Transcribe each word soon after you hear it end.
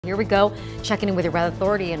Here we go, checking in with your weather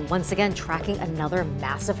authority and once again tracking another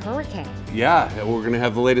massive hurricane. Yeah, we're going to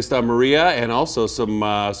have the latest on Maria and also some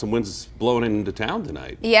winds blowing into town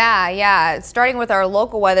tonight. Yeah. Starting with our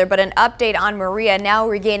local weather, but an update on Maria now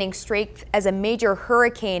regaining strength as a major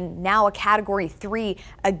hurricane, now a Category 3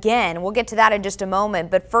 again. We'll get to that in just a moment,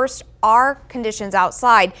 but first, our conditions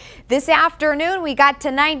outside. This afternoon, we got to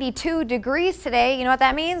 92 degrees today. You know what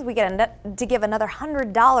that means? We get to give another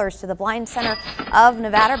 $100 to the Blind Center of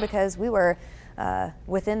Nevada because we were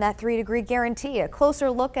within that 3-degree guarantee. A closer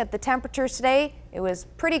look at the temperatures today. It was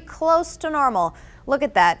pretty close to normal. Look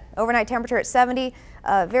at that. Overnight temperature at 70.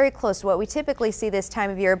 Very close to what we typically see this time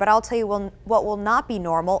of year, but I'll tell you what will not be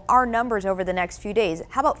normal are numbers over the next few days.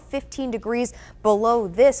 How about 15 degrees below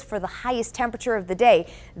this for the highest temperature of the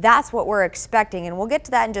day? That's what we're expecting, and we'll get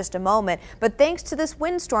to that in just a moment. But thanks to this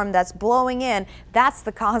windstorm that's blowing in, that's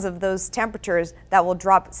the cause of those temperatures that will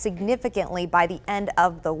drop significantly by the end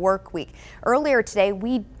of the work week. Earlier today,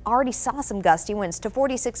 we already saw some gusty winds to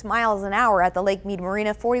 46 miles an hour at the Lake Mead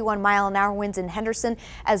Marina, 41-mile-an-hour winds in Henderson,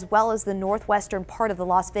 as well as the northwestern part of the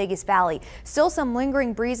Las Vegas Valley. Still some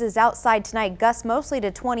lingering breezes outside tonight, gusts mostly to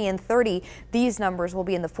 20 and 30. These numbers will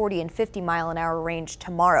be in the 40 and 50-mile-an-hour range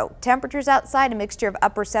tomorrow. Temperatures outside a mixture of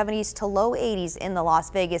upper 70s to low 80s in the Las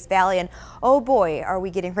Vegas Valley, and oh boy, are we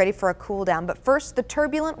getting ready for a cool down. But first, the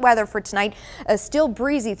turbulent weather for tonight, still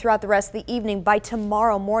breezy throughout the rest of the evening. By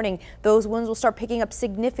tomorrow morning, those winds will start picking up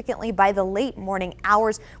significantly by the late morning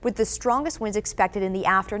hours, with the strongest winds expected in the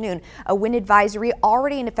afternoon. A wind advisory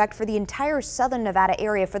already in effect for the entire southern Nevada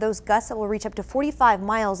area for those gusts that will reach up to 45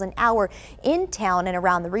 miles an hour in town and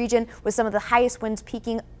around the region, with some of the highest winds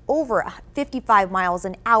peaking over 55 miles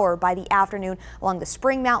an hour by the afternoon along the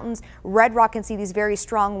Spring Mountains. Red Rock can see these very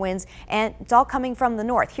strong winds, and it's all coming from the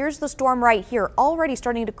north. Here's the storm right here, already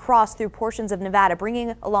starting to cross through portions of Nevada,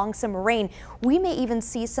 bringing along some rain. We may even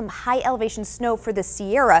see some high elevation snow for the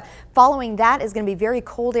Sierra. Following that is going to be very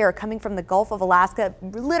cold air coming from the Gulf of Alaska,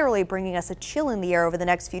 literally bringing us a chill in the air over the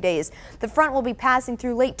next few days. The front will be passing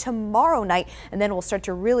through late tomorrow night, and then we'll start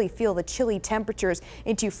to really feel the chilly temperatures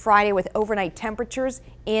into Friday with overnight temperatures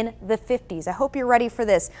in the 50s. I hope you're ready for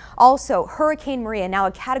this. Also, Hurricane Maria, now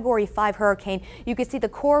a Category 5 hurricane. You can see the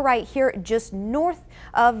core right here just north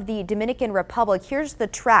of the Dominican Republic. Here's the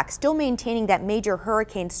track, still maintaining that major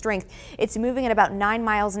hurricane strength. It's moving at about 9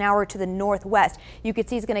 miles an hour to the northwest. You can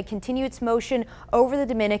see it's going to continue its motion over the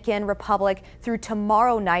Dominican Republic through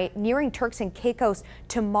tomorrow night, nearing Turks and Caicos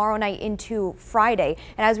tomorrow night into Friday.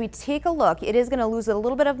 And as we take a look, it is going to lose a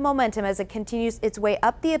little bit of momentum as it continues its way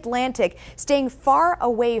up the Atlantic, staying far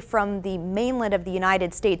away from the mainland of the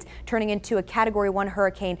United States, turning into a Category 1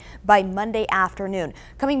 hurricane by Monday afternoon.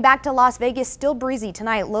 Coming back to Las Vegas, still breezy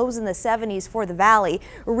tonight, lows in the 70s for the valley.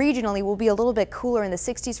 Regionally, will be a little bit cooler in the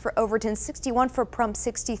 60s for Overton, 61 for Pahrump,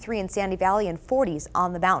 63 in Sandy Valley, and 40s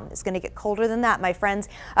on the mountain. It's going to get colder than that, my friends.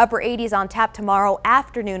 Upper 80s on tap tomorrow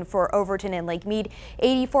afternoon for Overton and Lake Mead,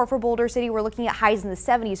 84 for Boulder City. We're looking at highs in the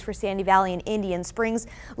 70s for Sandy Valley and Indian Springs.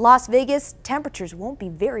 Las Vegas, temperatures won't be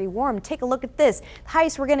very warm. Take a look at this. The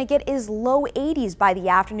highest we're going to get is low 80s by the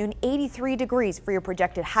afternoon, 83 degrees for your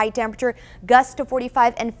projected high temperature, gusts to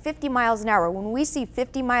 45 and 50 miles an hour. When we see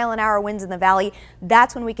 50-mile-an-hour winds in the valley,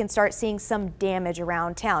 that's when we can start seeing some damage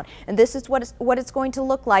around town. And this is what it's going to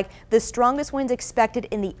look like. The strongest winds expected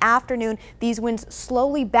in the afternoon, these winds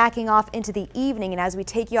slowly backing off into the evening. And as we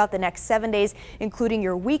take you out the next 7 days, including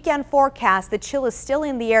your weekend forecast, the chill is still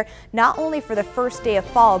in the air, not only for the first day of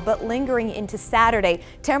fall, but lingering into Saturday.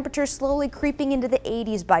 Temperatures slowly creeping into the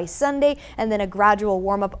 80s by Sunday, and then a gradual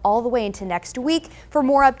warm up all the way into next week. For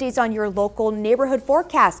more updates on your local neighborhood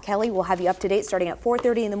forecast, Kelly will have you up to date starting at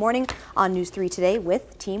 4:30 in the morning on News 3 Today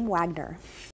with Team Wagner.